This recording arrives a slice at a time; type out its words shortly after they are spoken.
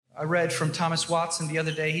I read from Thomas Watson the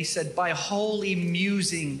other day. He said, by holy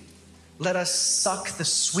musing, let us suck the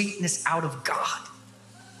sweetness out of God.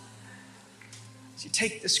 As you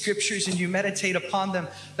take the scriptures and you meditate upon them,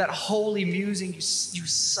 that holy musing, you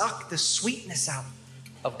suck the sweetness out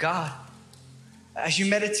of God. As you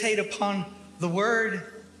meditate upon the word,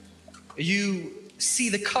 you see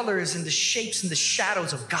the colors and the shapes and the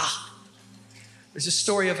shadows of God. There's a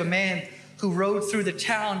story of a man who rode through the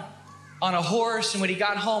town on a horse, and when he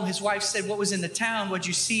got home, his wife said, what was in the town? What'd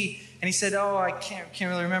you see? And he said, oh, I can't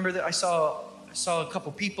really remember that. I saw a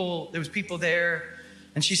couple people. There was people there.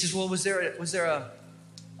 And she says, well, was there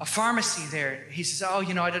a pharmacy there? He says, oh,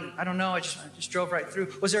 I don't know. I just drove right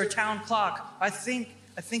through. Was there a town clock? I think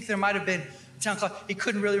there might have been a town clock. He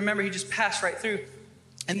couldn't really remember. He just passed right through.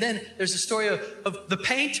 And then there's a story of the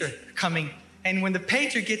painter coming. And when the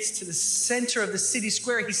painter gets to the center of the city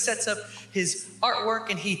square, he sets up his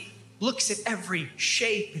artwork and he looks at every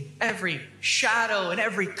shape and every shadow and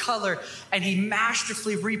every color, and he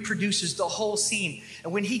masterfully reproduces the whole scene.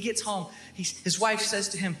 And when he gets home, his wife says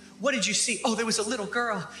to him, what did you see? Oh, there was a little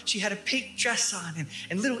girl. She had a pink dress on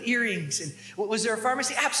and little earrings. And was there a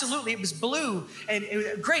pharmacy? Absolutely. It was blue and it was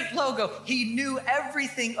a great logo. He knew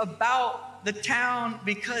everything about the town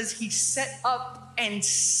because he set up and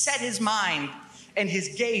set his mind and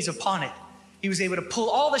his gaze upon it. He was able to pull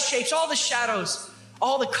all the shapes, all the shadows,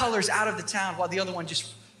 all the colors out of the town, while the other one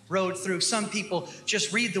just rode through. Some people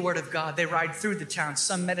just read the word of God. They ride through the town.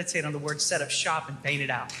 Some meditate on the word, set up shop, and paint it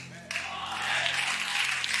out.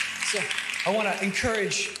 So I want to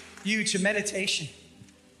encourage you to meditation,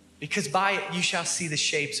 because by it you shall see the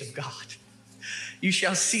shapes of God. You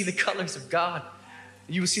shall see the colors of God.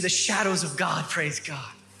 You will see the shadows of God, praise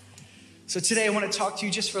God. So today I want to talk to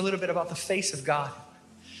you just for a little bit about the face of God.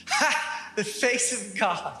 The face of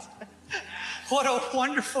God. What a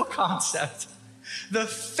wonderful concept. The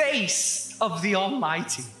face of the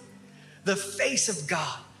Almighty. The face of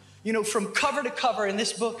God. From cover to cover in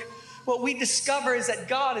this book, what we discover is that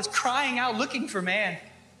God is crying out, looking for man.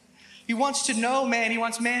 He wants to know man. He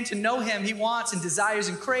wants man to know him. He wants and desires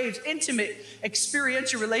and craves intimate,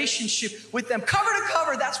 experiential relationship with them. Cover to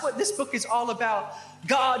cover, that's what this book is all about.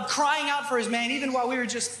 God crying out for his man, even while we were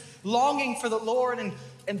just longing for the Lord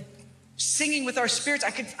and singing with our spirits.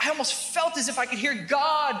 I almost felt as if I could hear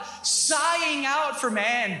God sighing out for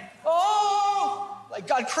man. Oh, like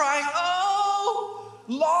God crying, oh,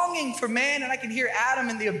 longing for man. And I can hear Adam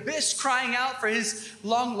in the abyss crying out for his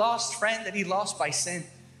long lost friend that he lost by sin.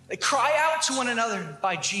 They cry out to one another, and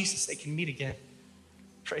by Jesus they can meet again.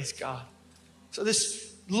 Praise God. So this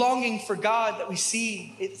longing for God that we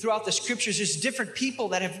see throughout the scriptures, there's different people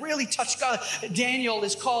that have really touched God. Daniel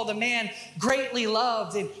is called a man greatly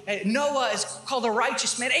loved, and Noah is called a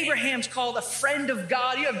righteous man. Abraham's called a friend of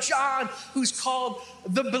God. You have John, who's called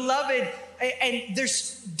the beloved, and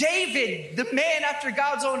there's David, the man after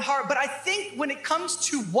God's own heart. But I think when it comes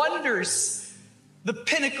to wonders, the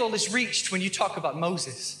pinnacle is reached when you talk about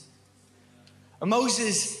Moses.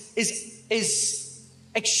 Moses is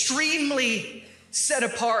extremely set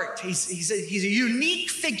apart. He's a unique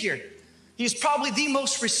figure. He's probably the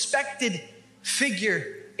most respected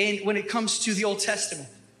figure when it comes to the Old Testament.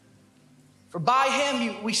 For by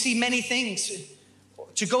him, we see many things.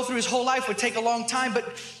 To go through his whole life would take a long time,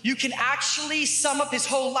 but you can actually sum up his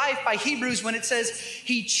whole life by Hebrews when it says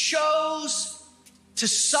he chose to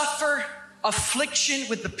suffer affliction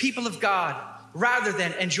with the people of God rather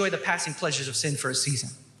than enjoy the passing pleasures of sin for a season.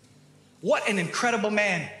 What an incredible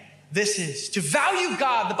man this is. To value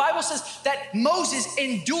God, the Bible says that Moses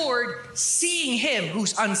endured seeing him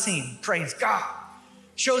who's unseen. Praise God.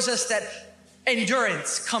 Shows us that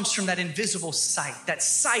endurance comes from that invisible sight, that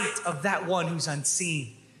sight of that one who's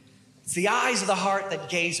unseen. It's the eyes of the heart that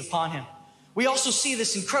gaze upon him. We also see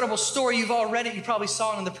this incredible story. You've all read it. You probably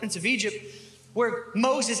saw it in the Prince of Egypt, where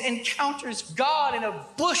Moses encounters God in a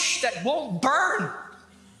bush that won't burn.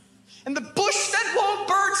 And the bush that won't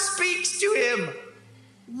burn speaks to him.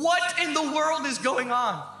 What in the world is going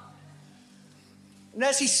on? And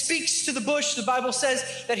as he speaks to the bush, the Bible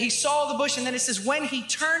says that he saw the bush, and then it says, when he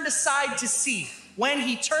turned aside to see,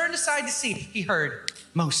 he heard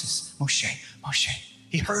Moses, Moshe.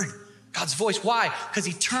 He heard God's voice. Why? Because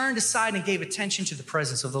he turned aside and gave attention to the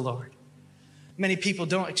presence of the Lord. Many people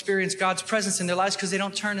don't experience God's presence in their lives because they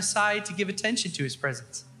don't turn aside to give attention to his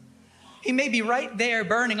presence. He may be right there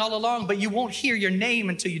burning all along, but you won't hear your name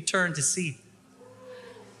until you turn to see.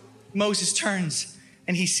 Moses turns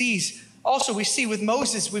and he sees. Also, we see with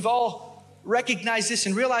Moses, we've all recognized this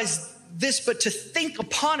and realized this, but to think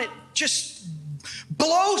upon it just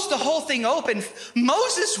blows the whole thing open.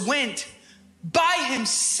 Moses went by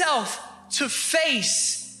himself to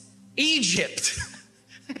face Egypt.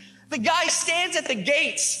 The guy stands at the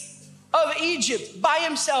gates of Egypt by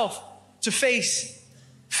himself to face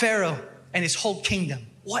Pharaoh and his whole kingdom.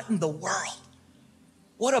 What in the world?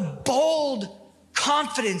 What a bold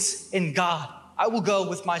confidence in God. I will go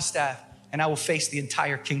with my staff and I will face the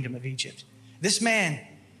entire kingdom of Egypt. This man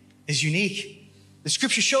is unique. The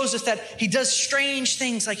scripture shows us that he does strange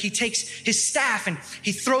things, like he takes his staff and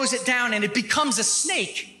he throws it down and it becomes a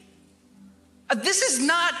snake. This is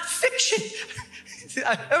not fiction.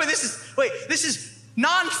 This is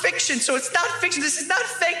nonfiction, so it's not fiction. This is not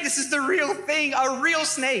fake. This is the real thing, a real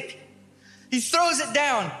snake. He throws it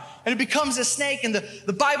down and it becomes a snake. And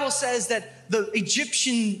the Bible says that the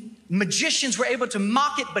Egyptian magicians were able to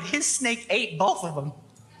mock it, but his snake ate both of them.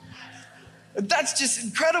 That's just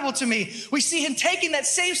incredible to me. We see him taking that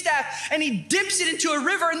same staff and he dips it into a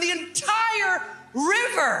river, and the entire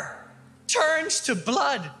river turns to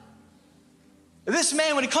blood. This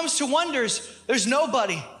man, when it comes to wonders, there's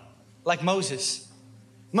nobody like Moses.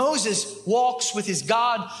 Moses walks with his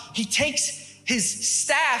God. He takes his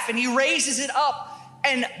staff and he raises it up,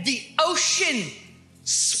 and the ocean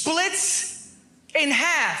splits in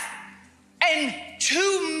half, and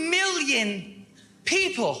 2 million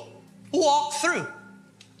people walk through.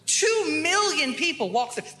 2 million people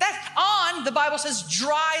walk through. That's on, the Bible says,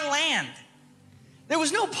 dry land. There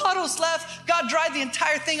was no puddles left. God dried the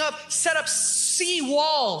entire thing up, set up sea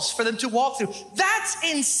walls for them to walk through. That's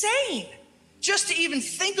insane. Just to even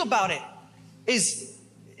think about it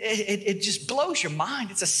it just blows your mind.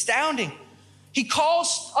 It's astounding. He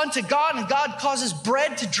calls unto God, and God causes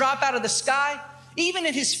bread to drop out of the sky. Even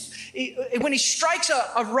when he strikes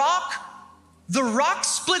a rock, the rock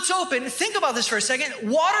splits open. Think about this for a second.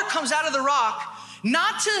 Water comes out of the rock,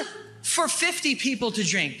 not for 50 people to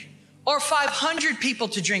drink, or 500 people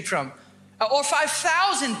to drink from, or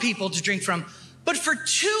 5,000 people to drink from, but for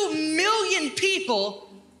 2 million people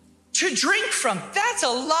to drink from. That's a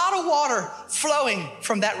lot of water flowing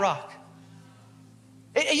from that rock.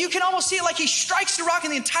 You can almost see it like he strikes the rock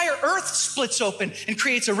and the entire earth splits open and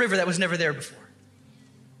creates a river that was never there before.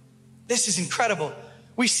 This is incredible.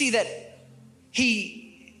 We see that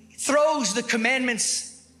he throws the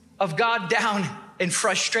commandments of God down in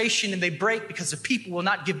frustration, and they break because the people will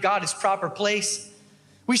not give God his proper place.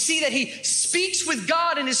 We see that he speaks with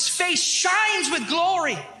God and his face shines with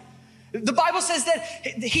glory. The Bible says that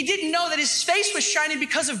he didn't know that his face was shining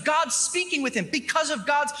because of God speaking with him. Because of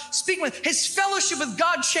God's speaking with him, his fellowship with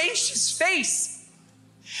God changed his face.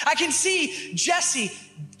 I can see Jesse,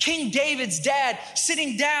 King David's dad,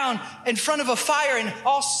 sitting down in front of a fire, and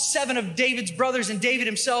all 7 of David's brothers and David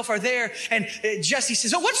himself are there. And Jesse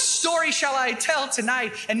says, "Oh, what story shall I tell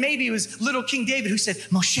tonight?" And maybe it was little King David who said,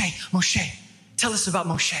 Moshe, tell us about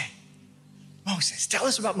Moshe. Moses, tell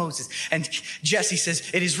us about Moses. And Jesse says,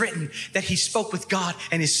 "It is written that he spoke with God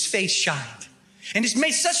and his face shined." And it's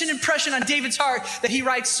made such an impression on David's heart that he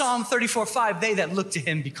writes Psalm 34:5, "They that look to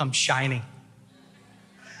him become shining."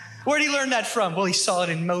 Where did he learn that from? Well, he saw it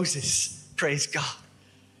in Moses. Praise God.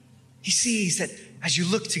 He sees that as you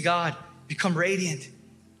look to God, become radiant.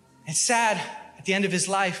 And sad at the end of his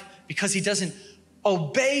life, because he doesn't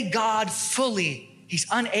obey God fully, he's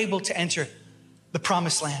unable to enter the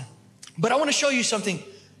promised land. But I want to show you something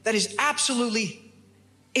that is absolutely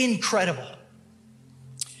incredible.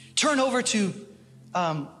 Turn over to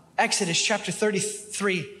Exodus chapter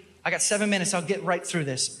 33. I got 7 minutes. I'll get right through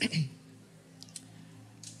this.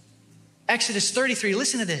 Exodus 33,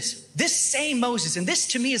 listen to this. This same Moses, and this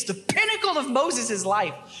to me is the pinnacle of Moses'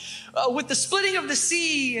 life. With the splitting of the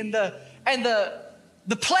sea and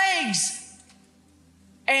the plagues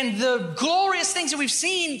and the glorious things that we've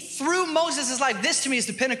seen through Moses' life, this to me is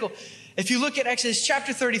the pinnacle. If you look at Exodus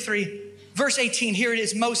chapter 33, verse 18, here it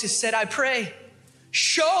is. Moses said, "I pray,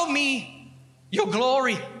 show me your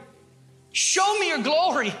glory. Show me your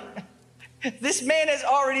glory." This man has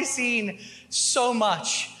already seen so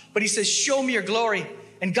much. But he says, "Show me your glory."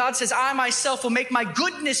 And God says, "I myself will make my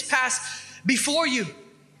goodness pass before you.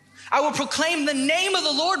 I will proclaim the name of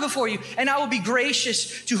the Lord before you, and I will be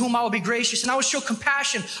gracious to whom I will be gracious, and I will show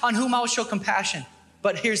compassion on whom I will show compassion."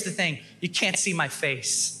 But here's the thing, you can't see my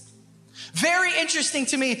face. Very interesting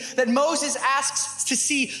to me that Moses asks to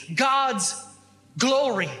see God's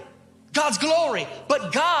glory,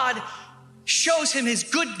 but God shows him his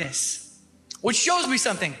goodness, which shows me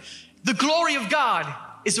something. The glory of God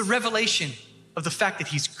is a revelation of the fact that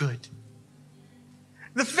he's good.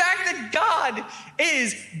 The fact that God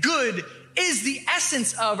is good is the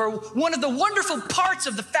essence of, or one of the wonderful parts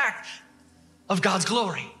of the fact of God's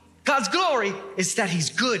glory. God's glory is that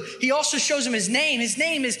he's good. He also shows him his name. His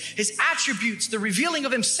name is his attributes, the revealing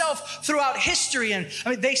of himself throughout history. And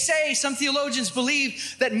they say, some theologians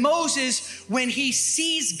believe that Moses, when he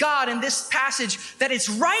sees God in this passage, that it's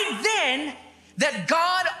right then that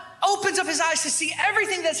God opens up his eyes to see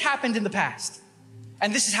everything that's happened in the past.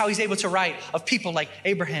 And this is how he's able to write of people like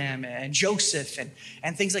Abraham and Joseph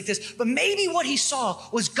and things like this. But maybe what he saw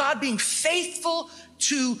was God being faithful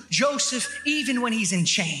to Joseph even when he's in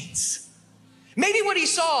chains. Maybe what he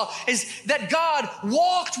saw is that God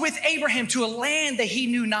walked with Abraham to a land that he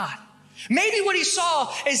knew not. Maybe what he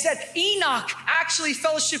saw is that Enoch actually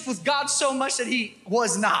fellowshiped with God so much that he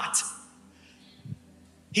was not.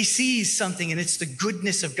 He sees something, and it's the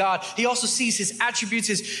goodness of God. He also sees his attributes,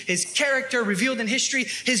 his character revealed in history,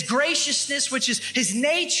 his graciousness, which is his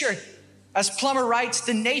nature. As Plummer writes,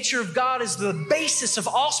 the nature of God is the basis of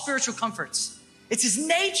all spiritual comforts. It's his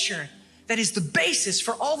nature that is the basis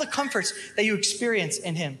for all the comforts that you experience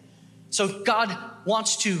in him. So God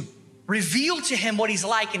wants to reveal to him what he's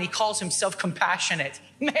like, and he calls himself compassionate.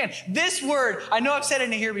 Man, this word, I know I've said it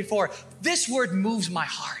in here before, this word moves my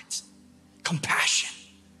heart. Compassion.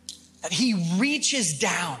 That he reaches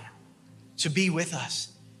down to be with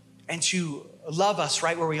us and to love us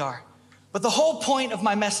right where we are. But the whole point of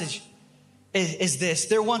my message is this.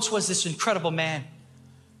 There once was this incredible man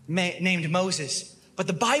named Moses. But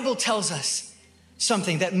the Bible tells us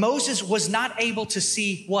something, that Moses was not able to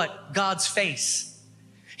see what? God's face.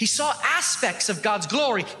 He saw aspects of God's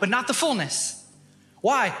glory, but not the fullness.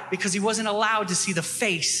 Why? Because he wasn't allowed to see the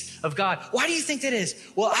face of God. Why do you think that is?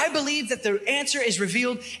 Well, I believe that the answer is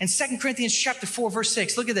revealed in 2 Corinthians chapter 4, verse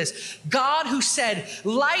 6. Look at this. God, who said,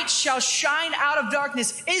 light shall shine out of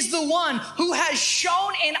darkness, is the one who has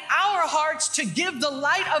shown in our hearts to give the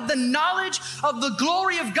light of the knowledge of the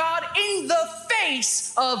glory of God in the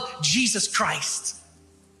face of Jesus Christ.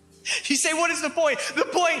 You say, what is the point? The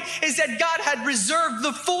point is that God had reserved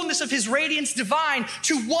the fullness of his radiance divine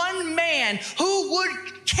to one man who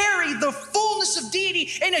would carry the fullness of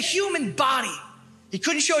deity in a human body. He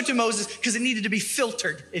couldn't show it to Moses because it needed to be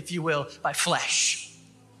filtered, if you will, by flesh.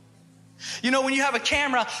 You know, when you have a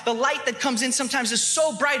camera, the light that comes in sometimes is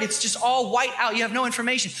so bright, it's just all white out. You have no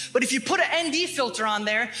information. But if you put an ND filter on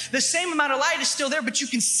there, the same amount of light is still there, but you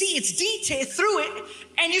can see its detail through it,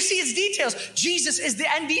 and you see its details. Jesus is the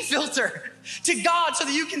ND filter to God so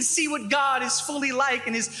that you can see what God is fully like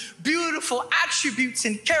and his beautiful attributes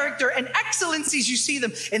and character and excellencies. You see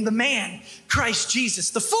them in the man, Christ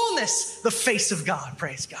Jesus, the fullness, the face of God.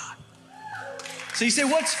 Praise God. So you say,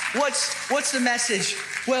 what's the message?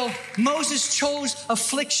 Well, Moses chose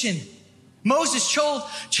affliction.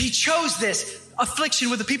 He chose this affliction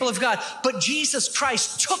with the people of God, but Jesus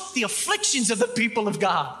Christ took the afflictions of the people of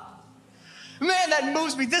God. Man, that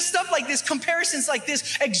moves me. This stuff like this, comparisons like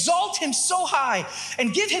this, exalt him so high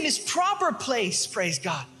and give him his proper place, praise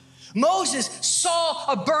God. Moses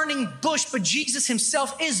saw a burning bush, but Jesus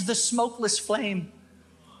himself is the smokeless flame.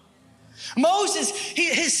 Moses,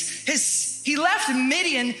 he left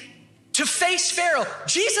Midian to face Pharaoh.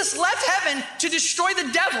 Jesus left heaven to destroy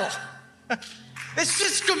the devil. It's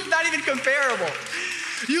just not even comparable.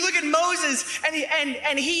 You look at Moses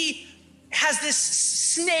and he has this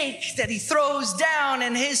snake that he throws down,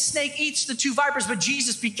 and his snake eats the two vipers, but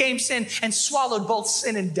Jesus became sin and swallowed both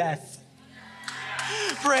sin and death.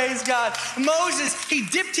 Praise God. Moses, he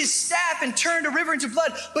dipped his staff and turned a river into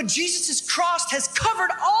blood, but Jesus' cross has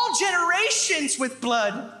covered all generations with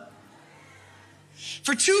blood.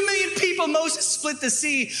 For 2 million people, Moses split the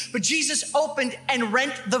sea, but Jesus opened and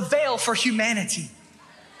rent the veil for humanity.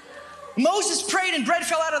 Moses prayed and bread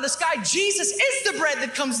fell out of the sky. Jesus is the bread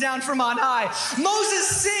that comes down from on high. Moses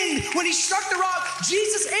sinned when he struck the rock.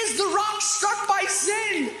 Jesus is the rock struck by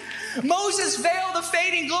sin. Moses veiled the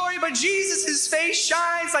fading glory, but Jesus' face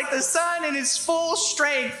shines like the sun in his full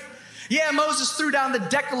strength. Yeah, Moses threw down the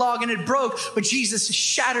Decalogue and it broke, but Jesus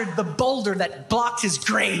shattered the boulder that blocked his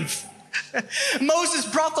grave. Moses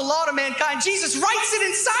brought the law to mankind. Jesus writes it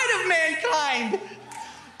inside of mankind.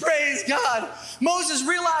 Praise God. Moses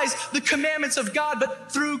realized the commandments of God,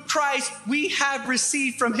 but through Christ, we have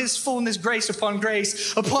received from his fullness grace upon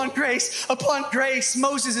grace, upon grace, upon grace.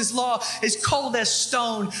 Moses' law is cold as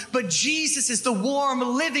stone, but Jesus is the warm,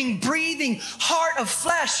 living, breathing heart of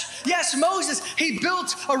flesh. Yes, Moses, he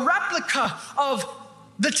built a replica of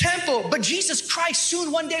the temple, but Jesus Christ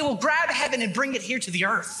soon one day will grab heaven and bring it here to the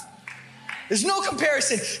earth. There's no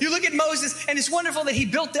comparison. You look at Moses, and it's wonderful that he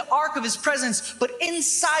built the ark of his presence, but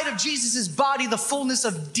inside of Jesus' body, the fullness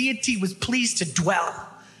of deity was pleased to dwell.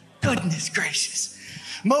 Goodness gracious.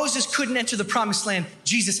 Moses couldn't enter the promised land.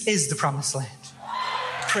 Jesus is the promised land.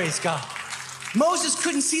 Praise God. Moses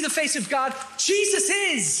couldn't see the face of God. Jesus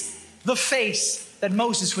is the face that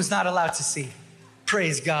Moses was not allowed to see.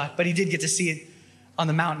 Praise God. But he did get to see it on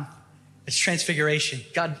the mountain. It's transfiguration.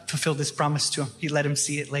 God fulfilled this promise to him. He let him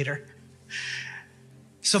see it later.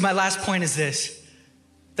 So my last point is this,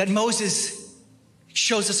 that Moses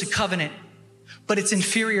shows us a covenant, but it's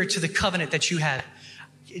inferior to the covenant that you have.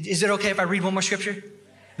 Is it okay if I read one more scripture?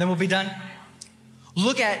 Then we'll be done.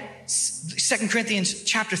 Look at 2 Corinthians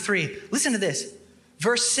chapter 3. Listen to this.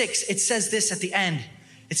 Verse 6, it says this at the end.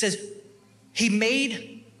 It says, he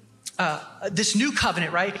made this new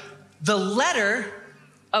covenant, right? The letter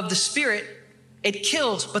of the Spirit, it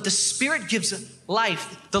kills, but the Spirit gives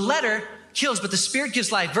life. The letter kills, but the Spirit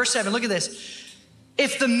gives life. Verse 7, look at this.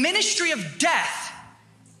 If the ministry of death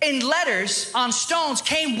in letters on stones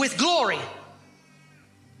came with glory,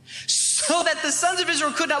 so that the sons of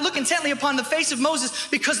Israel could not look intently upon the face of Moses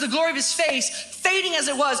because the glory of his face, fading as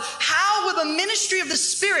it was, how will the ministry of the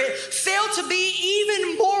Spirit fail to be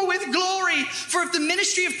even more with glory? For if the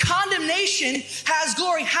ministry of condemnation has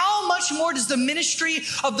glory, how much more does the ministry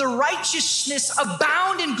of the righteousness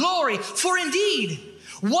abound in glory? For indeed,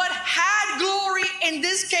 what had glory in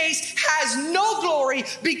this case has no glory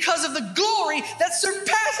because of the glory that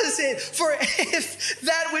surpasses it. For if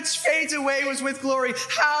that which fades away was with glory,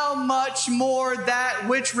 how much more that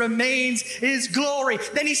which remains is glory.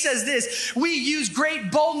 Then he says this, we use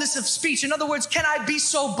great boldness of speech. In other words, can I be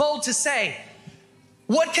so bold to say?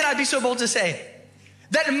 What can I be so bold to say?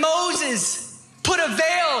 That Moses put a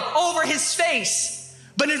veil over his face.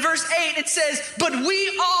 But in verse 8, it says, but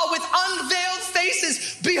we all with unveiled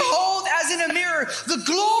faces behold as in a mirror the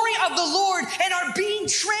glory of the Lord and are being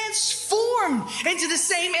transformed into the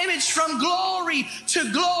same image from glory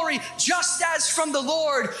to glory, just as from the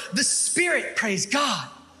Lord, the Spirit. Praise God.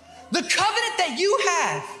 The covenant that you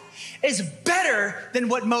have is better than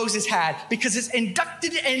what Moses had because it's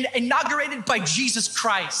inducted and inaugurated by Jesus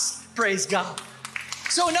Christ. Praise God.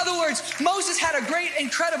 So in other words, Moses had a great,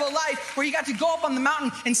 incredible life where he got to go up on the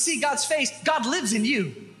mountain and see God's face. God lives in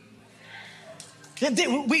you.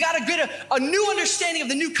 We got to get a new understanding of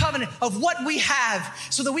the new covenant of what we have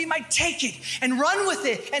so that we might take it and run with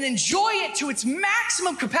it and enjoy it to its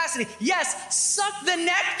maximum capacity. Yes, suck the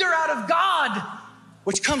nectar out of God,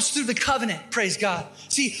 which comes through the covenant. Praise God.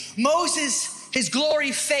 See, Moses, his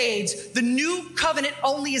glory fades. The new covenant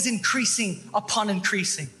only is increasing upon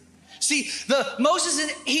increasing. See,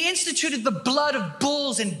 Moses, he instituted the blood of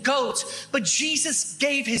bulls and goats, but Jesus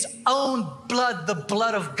gave his own blood, the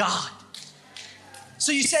blood of God.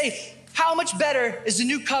 So you say, how much better is the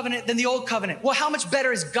new covenant than the old covenant? Well, how much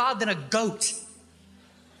better is God than a goat?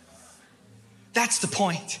 That's the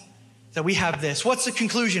point that we have this. What's the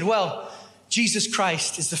conclusion? Well, Jesus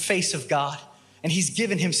Christ is the face of God, and he's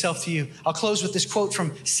given himself to you. I'll close with this quote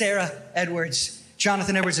from Sarah Edwards,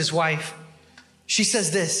 Jonathan Edwards' wife. She says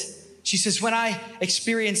this. She says, when I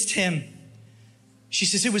experienced him, she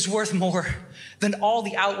says, it was worth more than all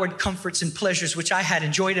the outward comforts and pleasures which I had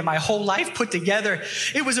enjoyed in my whole life put together.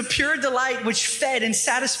 It was a pure delight which fed and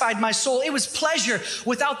satisfied my soul. It was pleasure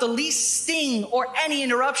without the least sting or any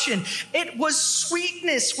interruption. It was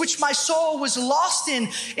sweetness which my soul was lost in.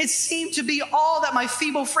 It seemed to be all that my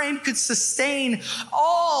feeble frame could sustain,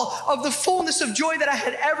 all of the fullness of joy that I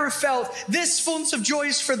had ever felt. This fullness of joy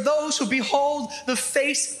is for those who behold the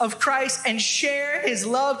face of Christ and share his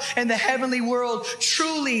love in the heavenly world.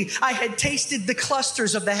 Truly, I had tasted the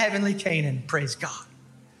clusters of the heavenly Canaan. Praise God.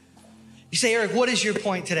 You say, Eric, what is your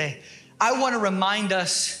point today? I want to remind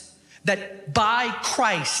us that by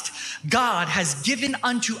Christ, God has given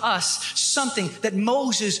unto us something that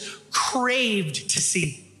Moses craved to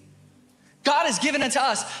see. God has given unto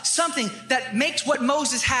us something that makes what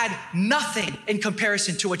Moses had nothing in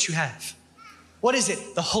comparison to what you have. What is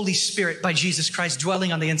it? The Holy Spirit by Jesus Christ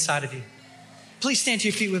dwelling on the inside of you. Please stand to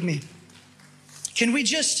your feet with me. Can we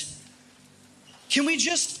just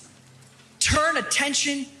turn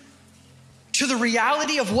attention to the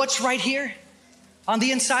reality of what's right here on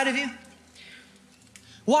the inside of you?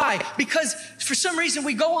 Why? Because for some reason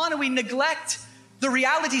we go on and we neglect the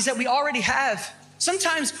realities that we already have.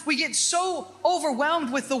 Sometimes we get so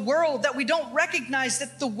overwhelmed with the world that we don't recognize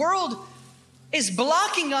that the world is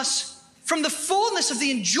blocking us from the fullness of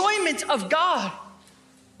the enjoyment of God,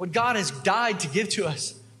 what God has died to give to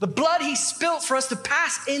us. The blood he spilt for us to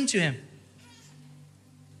pass into him.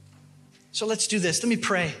 So let's do this. Let me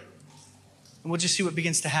pray. And we'll just see what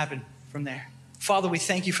begins to happen from there. Father, we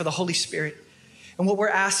thank you for the Holy Spirit. And what we're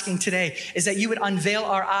asking today is that you would unveil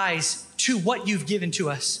our eyes to what you've given to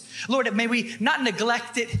us. Lord, may we not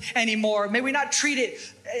neglect it anymore. May we not treat it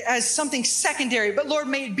as something secondary, but Lord,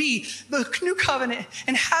 may it be the new covenant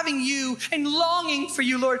and having you and longing for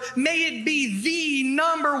you, Lord. May it be the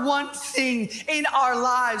number one thing in our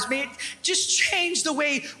lives. May it just change the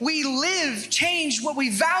way we live, change what we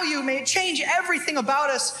value. May it change everything about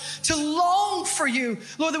us to long for you,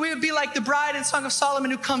 Lord, that we would be like the bride in Song of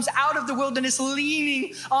Solomon who comes out of the wilderness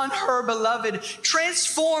leaning on her beloved,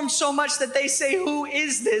 transformed so much that they say, who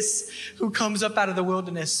is this who comes up out of the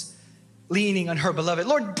wilderness leaning on her beloved?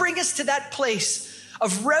 Lord, bring us to that place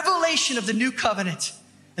of revelation of the new covenant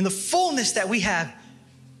and the fullness that we have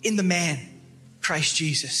in the man, Christ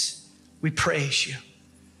Jesus. We praise you.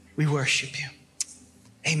 We worship you.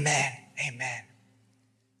 Amen. Amen.